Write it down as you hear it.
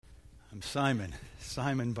I'm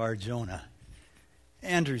Simon Bar-Jonah,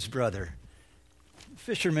 Andrew's brother,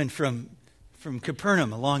 fisherman from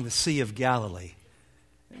Capernaum along the Sea of Galilee.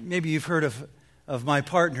 Maybe you've heard of my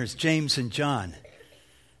partners, James and John.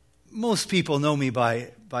 Most people know me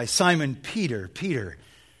by Simon Peter,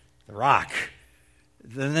 the rock,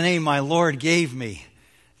 the name my Lord gave me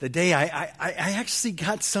the day I actually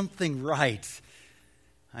got something right.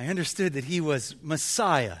 I understood that he was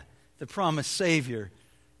Messiah, the promised Savior,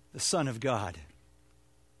 the Son of God.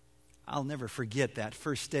 I'll never forget that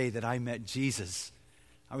first day that I met Jesus.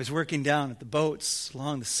 I was working down at the boats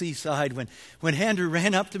along the seaside when Andrew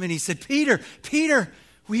ran up to me and he said, Peter,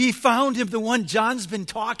 we found him, the one John's been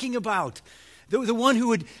talking about. The one who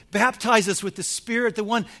would baptize us with the Spirit, the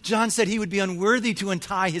one John said he would be unworthy to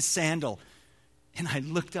untie his sandal. And I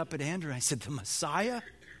looked up at Andrew and I said, the Messiah?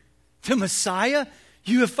 The Messiah?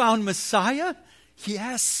 You have found Messiah?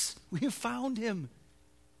 Yes, we have found him.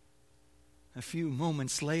 A few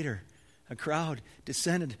moments later, a crowd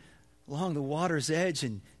descended along the water's edge,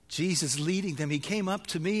 and Jesus leading them, he came up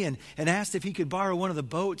to me and asked if he could borrow one of the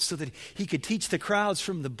boats so that he could teach the crowds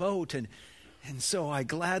from the boat. And so I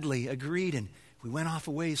gladly agreed, and we went off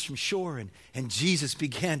a ways from shore, and Jesus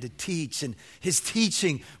began to teach, and his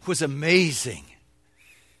teaching was amazing.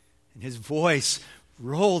 And his voice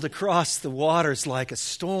rolled across the waters like a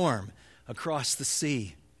storm across the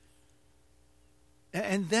sea.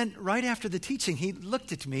 And then right after the teaching, he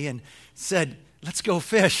looked at me and said, let's go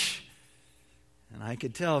fish. And I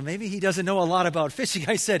could tell maybe he doesn't know a lot about fishing.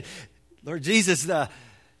 I said, Lord Jesus, my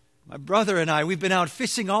brother and I, we've been out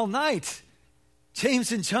fishing all night.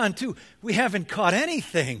 James and John too. We haven't caught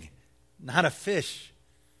anything, not a fish.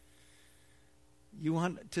 You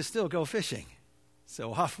want to still go fishing?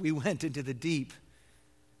 So off we went into the deep.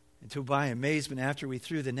 And to my amazement, after we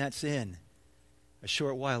threw the nets in, a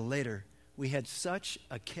short while later, we had such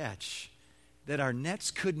a catch that our nets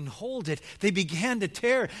couldn't hold it. They began to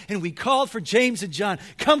tear, and we called for James and John,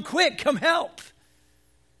 come quick, come help.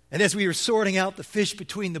 And as we were sorting out the fish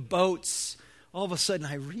between the boats, all of a sudden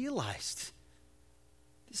I realized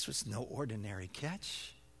this was no ordinary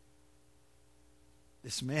catch.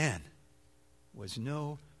 This man was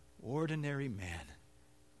no ordinary man.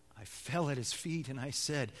 I fell at his feet and I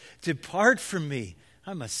said, depart from me.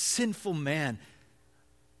 I'm a sinful man.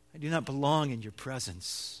 I do not belong in your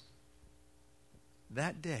presence.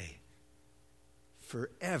 That day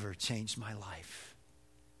forever changed my life.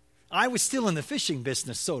 I was still in the fishing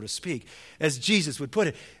business, so to speak. As Jesus would put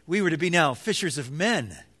it, we were to be now fishers of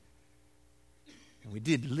men. And we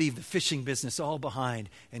did leave the fishing business all behind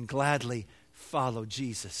and gladly follow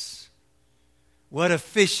Jesus. What a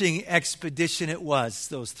fishing expedition it was,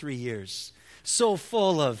 those 3 years. So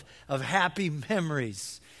full of happy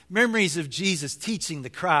memories. Memories of Jesus teaching the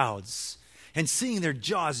crowds and seeing their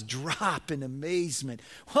jaws drop in amazement.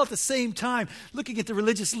 While at the same time, looking at the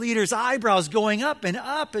religious leaders' eyebrows going up and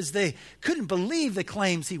up as they couldn't believe the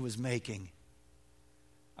claims he was making.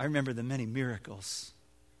 I remember the many miracles.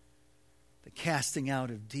 The casting out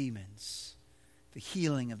of demons. The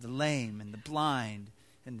healing of the lame and the blind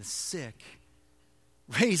and the sick.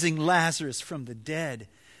 Raising Lazarus from the dead.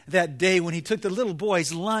 That day when he took the little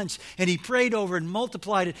boy's lunch and he prayed over it and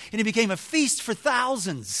multiplied it, and it became a feast for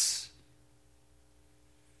thousands.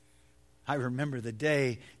 I remember the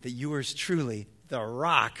day that yours truly, the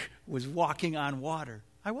rock, was walking on water.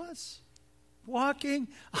 I was walking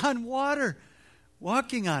on water.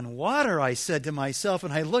 Walking on water, I said to myself,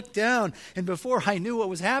 and I looked down, and before I knew what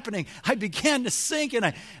was happening, I began to sink,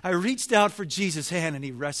 and I reached out for Jesus' hand, and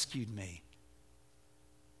he rescued me.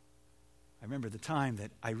 I remember the time that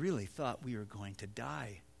I really thought we were going to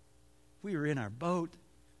die. We were in our boat.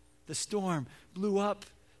 The storm blew up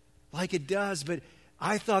like it does, but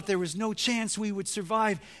I thought there was no chance we would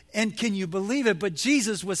survive. And can you believe it? But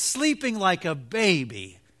Jesus was sleeping like a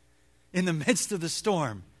baby in the midst of the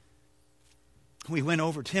storm. We went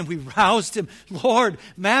over to him. We roused him. Lord,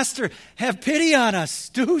 Master, have pity on us.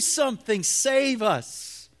 Do something. Save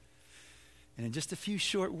us. And in just a few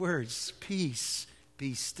short words, peace,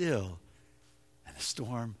 be still. And the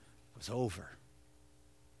storm was over.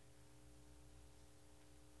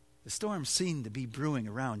 The storm seemed to be brewing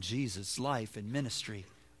around Jesus' life and ministry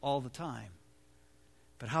all the time.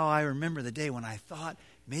 But how I remember the day when I thought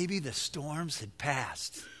maybe the storms had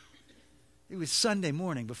passed. It was Sunday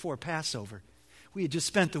morning before Passover. We had just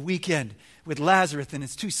spent the weekend with Lazarus and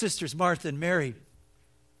his two sisters, Martha and Mary.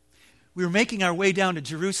 We were making our way down to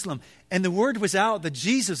Jerusalem, and the word was out that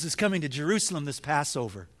Jesus is coming to Jerusalem this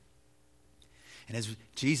Passover. And as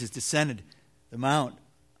Jesus descended the mount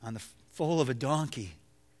on the foal of a donkey,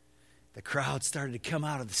 the crowd started to come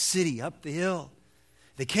out of the city up the hill.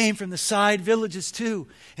 They came from the side villages too.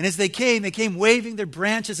 And as they came waving their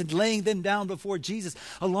branches and laying them down before Jesus,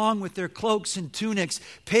 along with their cloaks and tunics,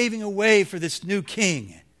 paving a way for this new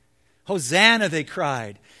king. Hosanna, they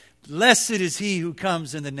cried. Blessed is he who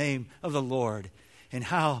comes in the name of the Lord. And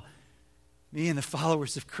how me and the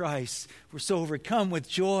followers of Christ were so overcome with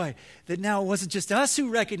joy that now it wasn't just us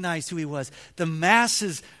who recognized who he was. The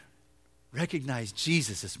masses recognized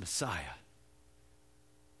Jesus as Messiah.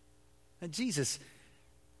 And Jesus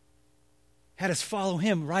had us follow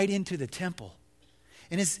him right into the temple.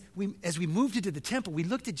 And as we moved into the temple, we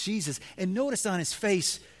looked at Jesus and noticed on his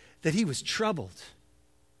face that he was troubled.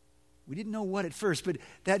 We didn't know what at first, but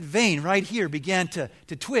that vein right here began to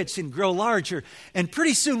twitch and grow larger. And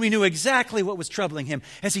pretty soon we knew exactly what was troubling him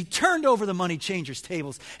as he turned over the money changers'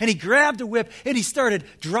 tables and he grabbed a whip and he started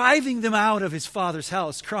driving them out of his father's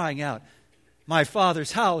house, crying out, "My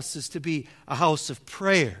Father's house is to be a house of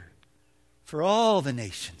prayer for all the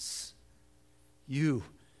nations. You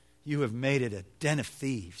have made it a den of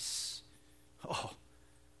thieves." Oh,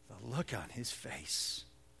 the look on his face.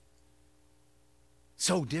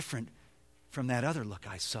 So different from that other look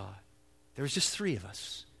I saw. There was just three of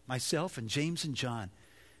us, myself and James and John.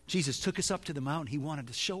 Jesus took us up to the mountain. He wanted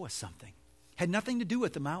to show us something. Had nothing to do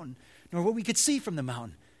with the mountain, nor what we could see from the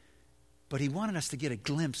mountain. But he wanted us to get a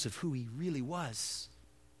glimpse of who he really was.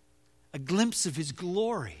 A glimpse of his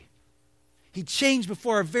glory. He changed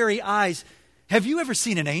before our very eyes. Have you ever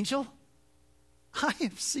seen an angel? I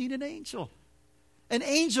have seen an angel. An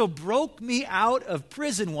angel broke me out of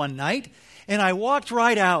prison one night, and I walked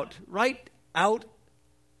right out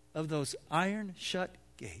of those iron shut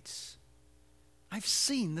gates. I've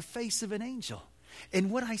seen the face of an angel. And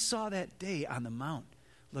what I saw that day on the mount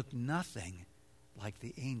looked nothing like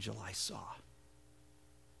the angel I saw.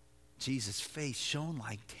 Jesus' face shone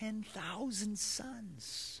like 10,000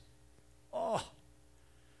 suns. Oh,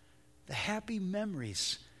 the happy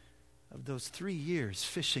memories of those 3 years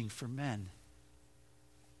fishing for men.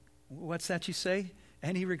 What's that you say?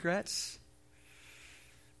 Any regrets?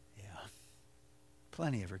 Yeah,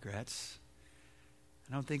 plenty of regrets.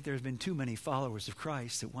 I don't think there's been too many followers of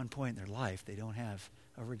Christ at one point in their life they don't have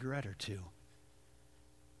a regret or two.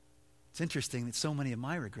 It's interesting that so many of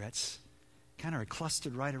my regrets kind of are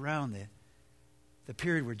clustered right around the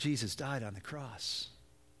period where Jesus died on the cross.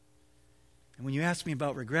 And when you ask me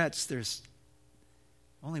about regrets, there's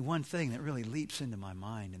only one thing that really leaps into my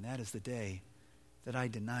mind, and that is the day that I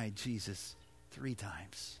denied Jesus 3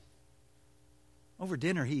 times. Over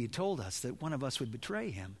dinner, he told us that one of us would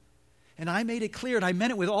betray him. And I made it clear, and I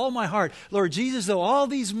meant it with all my heart. Lord Jesus, though all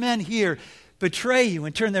these men here betray you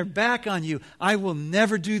and turn their back on you, I will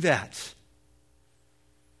never do that.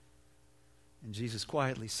 And Jesus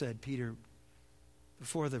quietly said, Peter,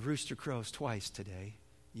 before the rooster crows twice today,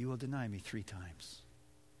 you will deny me 3 times.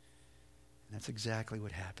 And that's exactly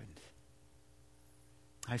what happened.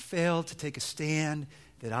 I failed to take a stand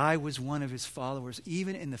that I was one of his followers,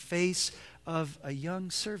 even in the face of a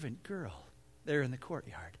young servant girl there in the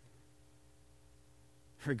courtyard.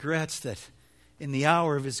 Regrets that in the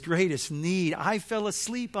hour of his greatest need, I fell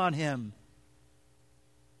asleep on him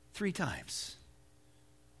 3 times.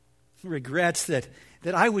 Regrets that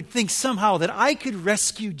I would think somehow that I could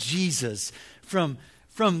rescue Jesus from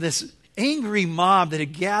this angry mob that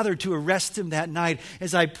had gathered to arrest him that night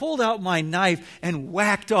as I pulled out my knife and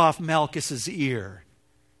whacked off Malchus's ear.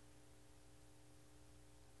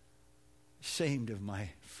 Ashamed of my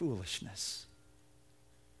foolishness.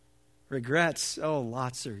 Regrets, oh,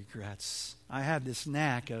 lots of regrets. I have this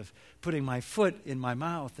knack of putting my foot in my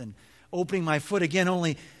mouth and opening my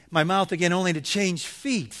mouth again only to change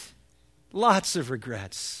feet. Lots of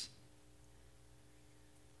regrets.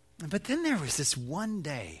 But then there was this one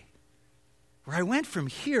day where I went from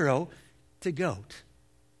hero to goat.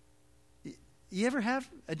 You ever have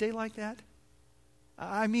a day like that?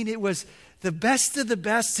 I mean, it was the best of the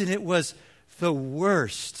best, and it was the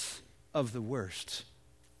worst of the worst.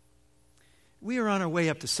 We were on our way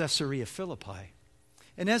up to Caesarea Philippi.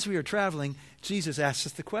 And as we were traveling, Jesus asked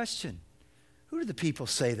us the question, who do the people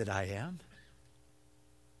say that I am?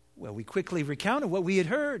 Well, we quickly recounted what we had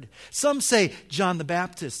heard. Some say John the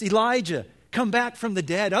Baptist, Elijah, come back from the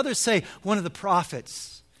dead. Others say one of the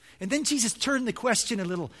prophets. And then Jesus turned the question a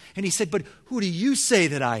little and he said, but who do you say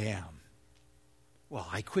that I am? Well,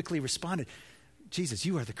 I quickly responded, Jesus,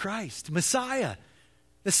 you are the Christ, Messiah,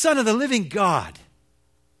 the Son of the living God.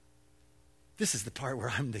 This is the part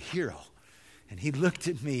where I'm the hero. And he looked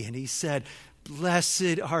at me and he said,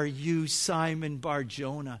 blessed are you, Simon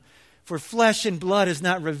Bar-Jonah, for flesh and blood has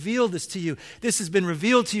not revealed this to you. This has been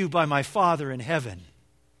revealed to you by my Father in heaven.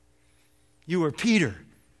 You are Peter,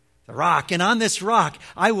 The rock, and on this rock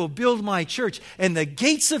I will build my church, and the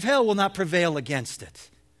gates of hell will not prevail against it.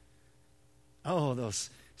 Oh, those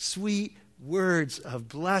sweet words of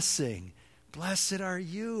blessing. Blessed are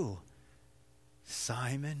you,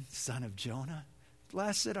 Simon, son of Jonah.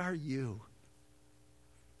 Blessed are you.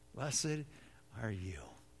 Blessed are you.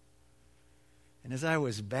 And as I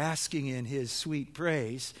was basking in his sweet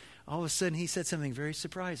praise, all of a sudden he said something very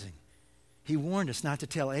surprising. He warned us not to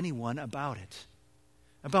tell anyone about it,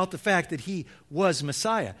 about the fact that he was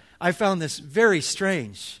Messiah. I found this very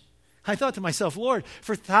strange. I thought to myself, Lord,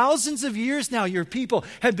 for thousands of years now, your people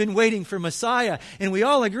have been waiting for Messiah, and we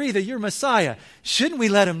all agree that you're Messiah. Shouldn't we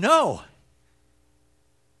let them know?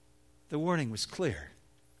 The warning was clear.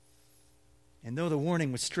 And though the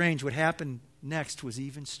warning was strange, what happened next was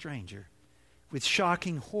even stranger. With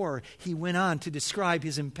shocking horror, he went on to describe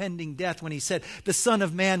his impending death when he said, the Son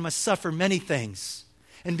of Man must suffer many things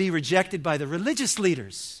and be rejected by the religious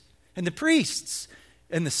leaders and the priests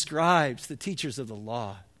and the scribes, the teachers of the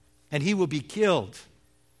law. And he will be killed.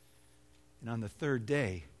 And on the third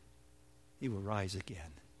day, he will rise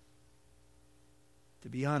again. To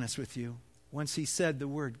be honest with you, once he said the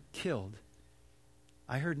word killed,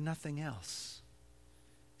 I heard nothing else.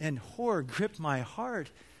 And horror gripped my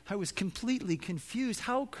heart. I was completely confused.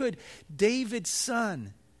 How could David's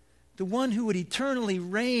son, the one who would eternally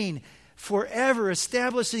reign forever,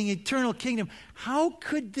 establishing an eternal kingdom, how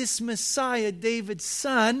could this Messiah, David's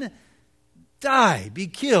son, die, be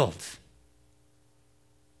killed?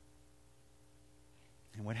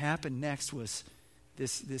 And what happened next was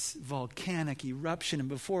this volcanic eruption, and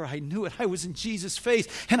before I knew it, I was in Jesus' face,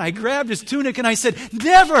 and I grabbed his tunic and I said,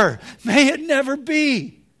 never, may it never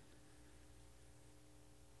be.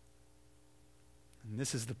 And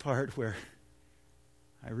this is the part where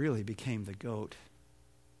I really became the goat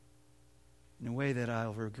in a way that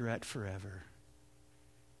I'll regret forever.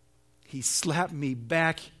 He slapped me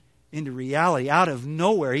back into reality out of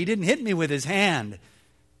nowhere. He didn't hit me with his hand.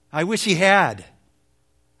 I wish he had.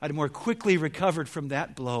 I'd more quickly recovered from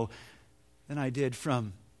that blow than I did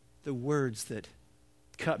from the words that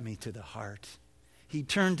cut me to the heart. He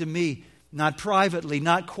turned to me, not privately,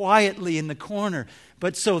 not quietly in the corner,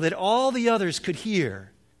 but so that all the others could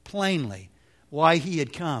hear plainly why he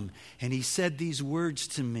had come. And he said these words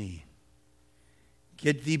to me,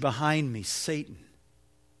 "Get thee behind me, Satan."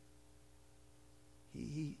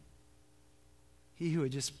 He who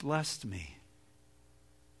had just blessed me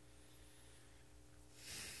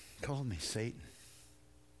called me Satan.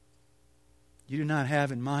 You do not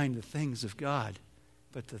have in mind the things of God,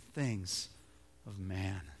 but the things of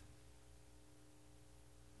man.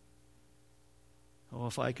 Oh,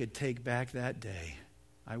 if I could take back that day,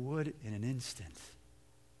 I would in an instant.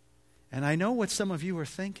 And I know what some of you are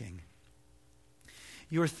thinking.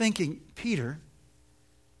 You're thinking, Peter,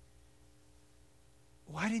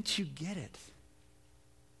 why didn't you get it?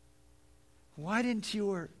 Why didn't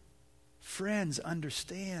your friends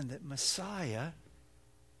understand that Messiah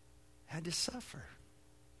had to suffer?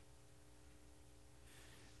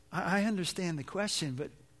 I understand the question,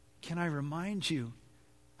 but can I remind you,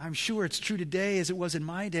 I'm sure it's true today as it was in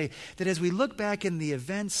my day, that as we look back in the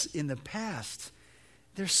events in the past,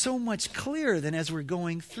 they're so much clearer than as we're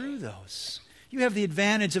going through those. You have the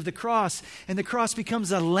advantage of the cross, and the cross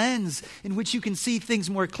becomes a lens in which you can see things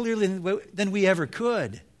more clearly than we ever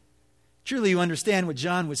could. Truly, you understand what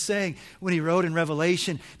John was saying when he wrote in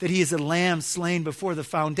Revelation that he is a lamb slain before the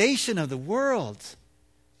foundation of the world.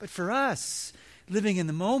 But for us, living in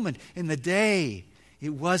the moment, in the day,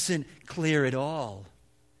 it wasn't clear at all.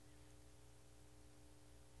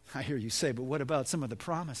 I hear you say, but what about some of the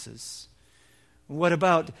promises? What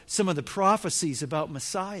about some of the prophecies about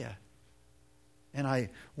Messiah? And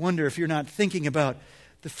I wonder if you're not thinking about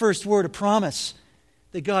the first word of promise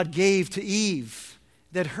that God gave to Eve,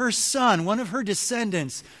 that her son, one of her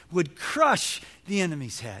descendants, would crush the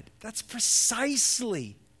enemy's head. That's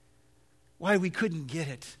precisely why we couldn't get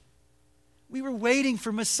it. We were waiting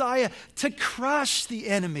for Messiah to crush the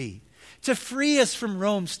enemy, to free us from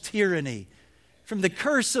Rome's tyranny, from the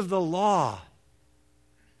curse of the law.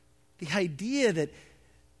 The idea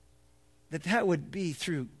that would be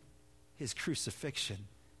through his crucifixion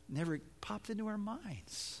never popped into our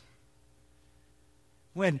minds.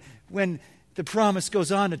 When the promise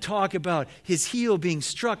goes on to talk about his heel being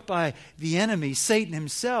struck by the enemy, Satan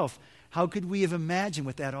himself, how could we have imagined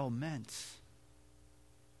what that all meant?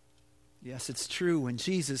 Yes, it's true. When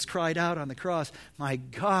Jesus cried out on the cross, my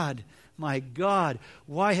God,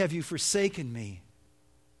 why have you forsaken me?"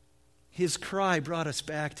 His cry brought us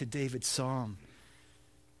back to David's psalm.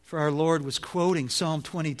 For our Lord was quoting Psalm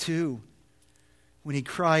 22 when he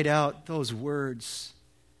cried out those words.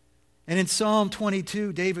 And in Psalm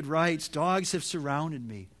 22, David writes, dogs have surrounded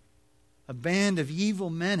me. A band of evil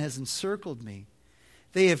men has encircled me.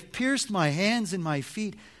 They have pierced my hands and my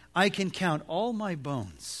feet. I can count all my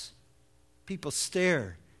bones. People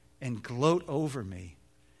stare and gloat over me.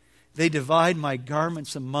 They divide my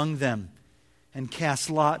garments among them and cast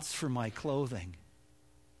lots for my clothing.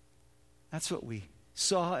 That's what we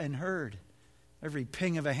saw and heard. Every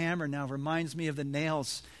ping of a hammer now reminds me of the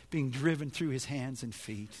nails being driven through his hands and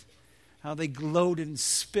feet. How they gloated and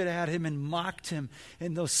spit at him and mocked him,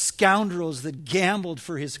 and those scoundrels that gambled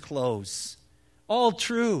for his clothes. All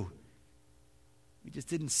true. We just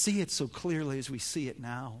didn't see it so clearly as we see it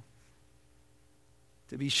now.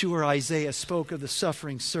 To be sure, Isaiah spoke of the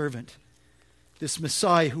suffering servant, this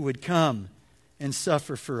Messiah who would come and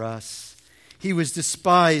suffer for us. He was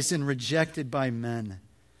despised and rejected by men,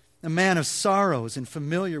 a man of sorrows and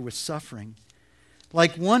familiar with suffering.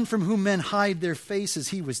 Like one from whom men hide their faces,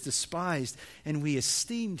 he was despised, and we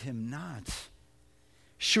esteemed him not.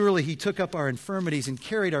 Surely he took up our infirmities and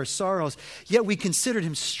carried our sorrows, yet we considered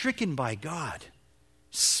him stricken by God,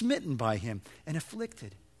 smitten by him, and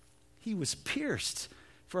afflicted. He was pierced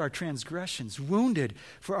for our transgressions, wounded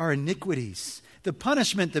for our iniquities. The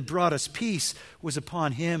punishment that brought us peace was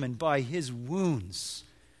upon him, and by his wounds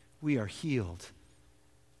we are healed.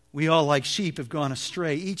 We all like sheep have gone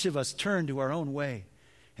astray. Each of us turned to our own way,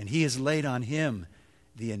 and he has laid on him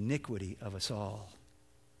the iniquity of us all.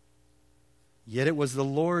 Yet it was the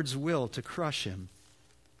Lord's will to crush him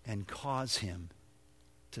and cause him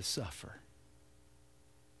to suffer.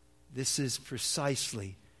 This is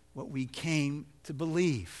precisely what we came to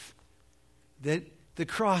believe, that the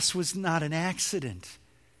cross was not an accident,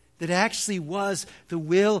 that actually was the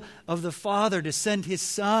will of the Father to send his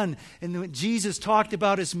Son. And when Jesus talked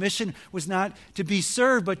about his mission was not to be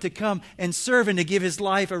served, but to come and serve and to give his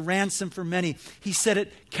life a ransom for many. He said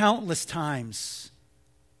it countless times.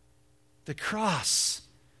 The cross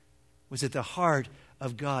was at the heart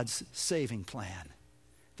of God's saving plan,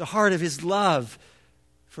 the heart of his love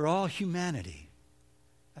for all humanity.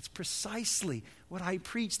 That's precisely what I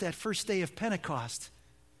preached that first day of Pentecost,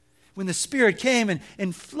 when the Spirit came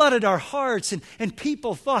and flooded our hearts, and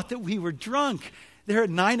people thought that we were drunk there at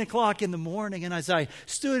 9 o'clock in the morning. And as I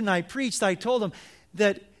stood and I preached, I told them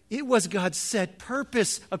that it was God's set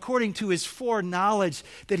purpose, according to his foreknowledge,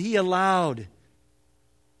 that he allowed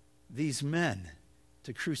these men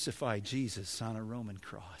to crucify Jesus on a Roman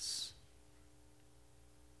cross.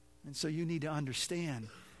 And so you need to understand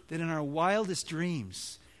that in our wildest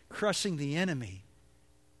dreams, crushing the enemy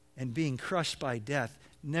and being crushed by death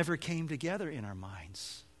never came together in our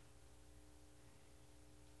minds.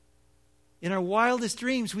 In our wildest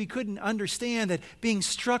dreams, we couldn't understand that being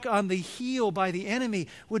struck on the heel by the enemy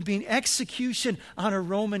would mean execution on a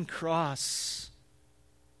Roman cross.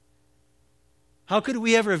 How could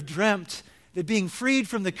we ever have dreamt that being freed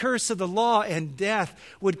from the curse of the law and death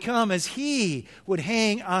would come as he would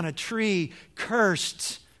hang on a tree,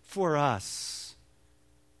 cursed for us?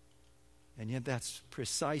 And yet that's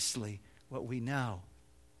precisely what we now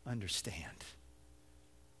understand.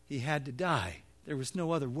 He had to die. There was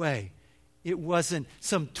no other way. It wasn't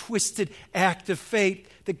some twisted act of fate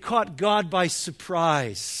that caught God by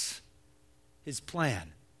surprise. His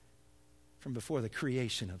plan from before the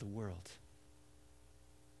creation of the world.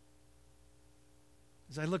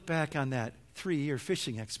 As I look back on that 3-year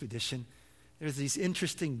fishing expedition, there's these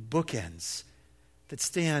interesting bookends that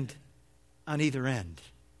stand on either end.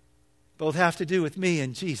 Both have to do with me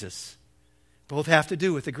and Jesus. Both have to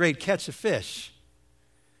do with the great catch of fish.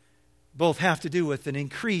 Both have to do with an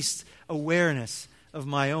increased awareness of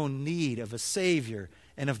my own need of a Savior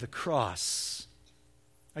and of the cross.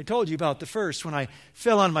 I told you about the first, when I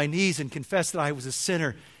fell on my knees and confessed that I was a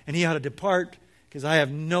sinner and he ought to depart because I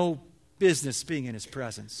have no business being in his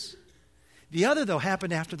presence. The other, though,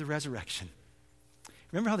 happened after the resurrection.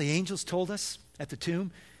 Remember how the angels told us at the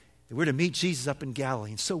tomb that we're to meet Jesus up in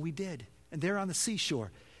Galilee? And so we did. And there on the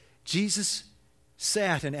seashore, Jesus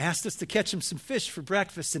sat and asked us to catch him some fish for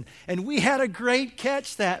breakfast. And we had a great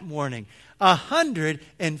catch that morning.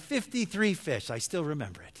 153 fish. I still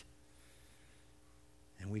remember it.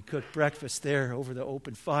 And we cooked breakfast there over the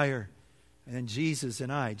open fire. And then Jesus and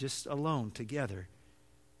I, just alone together,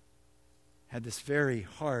 had this very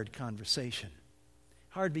hard conversation.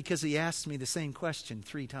 Hard because he asked me the same question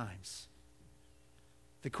 3 times.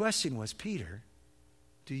 The question was, Peter,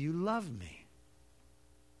 do you love me?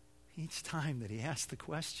 Each time that he asked the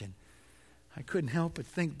question, I couldn't help but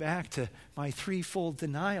think back to my 3-fold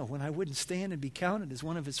denial when I wouldn't stand and be counted as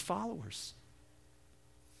one of his followers.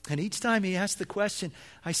 And each time he asked the question,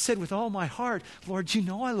 I said with all my heart, Lord, you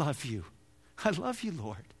know I love you. I love you,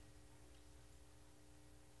 Lord.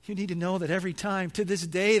 You need to know that every time, to this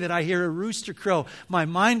day, that I hear a rooster crow, my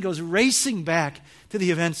mind goes racing back to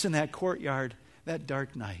the events in that courtyard that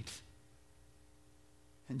dark night.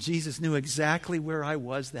 And Jesus knew exactly where I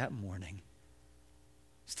was that morning,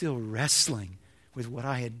 still wrestling with what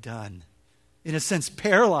I had done, in a sense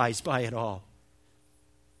paralyzed by it all.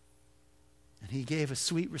 And he gave a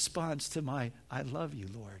sweet response to my, I love you,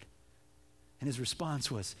 Lord. And his response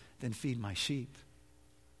was, then feed my sheep.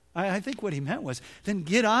 I think what he meant was, then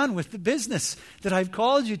get on with the business that I've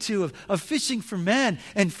called you to of fishing for men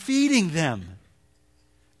and feeding them.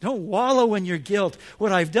 Don't wallow in your guilt.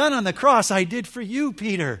 What I've done on the cross, I did for you,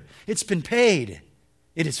 Peter. It's been paid.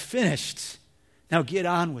 It is finished. Now get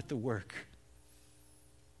on with the work.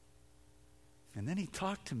 And then he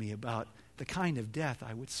talked to me about the kind of death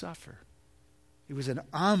I would suffer. It was an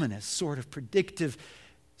ominous sort of predictive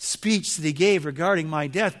speech that he gave regarding my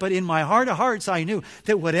death. But in my heart of hearts, I knew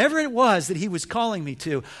that whatever it was that he was calling me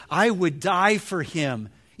to, I would die for him,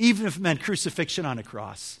 even if it meant crucifixion on a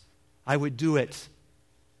cross. I would do it.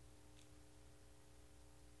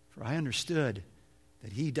 For I understood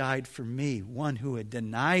that he died for me, one who had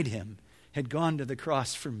denied him, had gone to the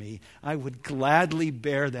cross for me. I would gladly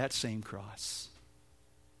bear that same cross.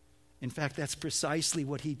 In fact, that's precisely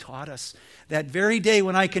what he taught us. That very day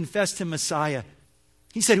when I confessed him Messiah,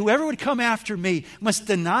 he said, whoever would come after me must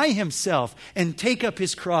deny himself and take up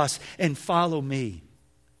his cross and follow me.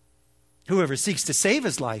 Whoever seeks to save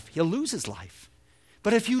his life, he'll lose his life.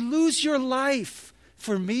 But if you lose your life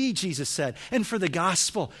for me, Jesus said, and for the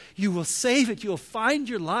gospel, you will save it. You'll find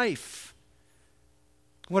your life.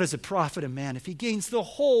 What is a profit of man if he gains the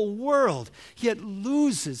whole world, yet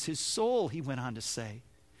loses his soul, he went on to say.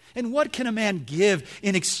 And what can a man give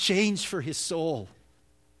in exchange for his soul?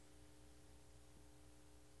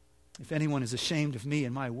 If anyone is ashamed of me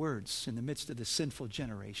and my words in the midst of this sinful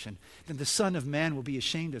generation, then the Son of Man will be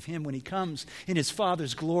ashamed of him when he comes in his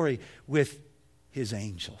Father's glory with his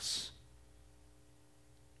angels.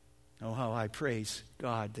 Oh, how I praise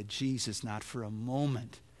God that Jesus not for a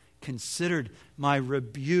moment considered my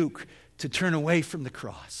rebuke to turn away from the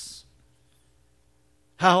cross.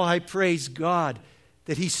 How I praise God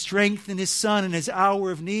that he strengthened his Son in his hour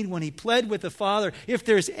of need when he pled with the Father, if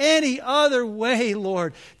there's any other way,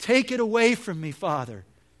 Lord, take it away from me, Father.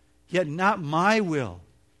 Yet not my will,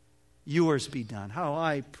 yours be done. How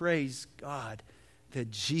I praise God that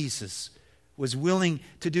Jesus was willing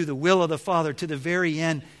to do the will of the Father to the very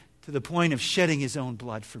end, to the point of shedding his own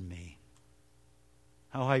blood for me.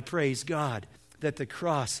 How I praise God that the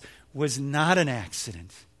cross was not an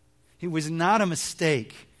accident. It was not a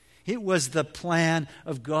mistake. It was the plan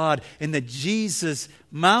of God, and that Jesus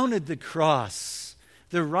mounted the cross,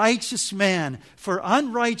 the righteous man, for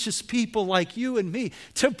unrighteous people like you and me,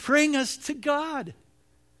 to bring us to God.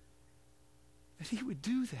 That he would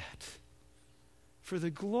do that for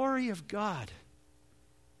the glory of God,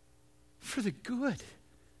 for the good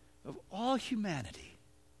of all humanity.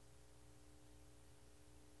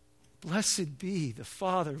 Blessed be the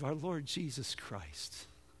Father of our Lord Jesus Christ.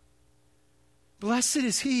 Blessed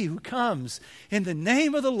is he who comes in the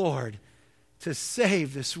name of the Lord to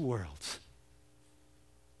save this world.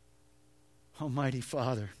 Almighty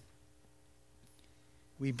Father,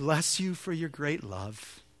 we bless you for your great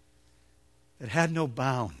love that had no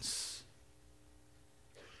bounds,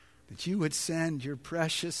 that you would send your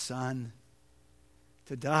precious Son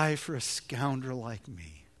to die for a scoundrel like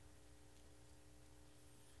me.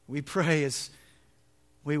 We pray as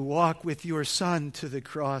we walk with your Son to the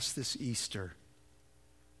cross this Easter,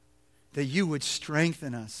 that you would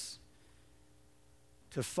strengthen us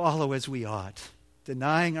to follow as we ought,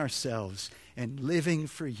 denying ourselves and living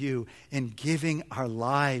for you and giving our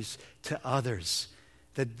lives to others,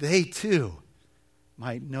 that they too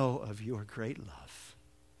might know of your great love.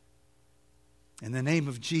 In the name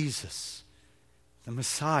of Jesus, the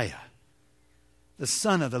Messiah, the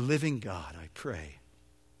Son of the living God, I pray.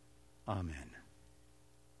 Amen.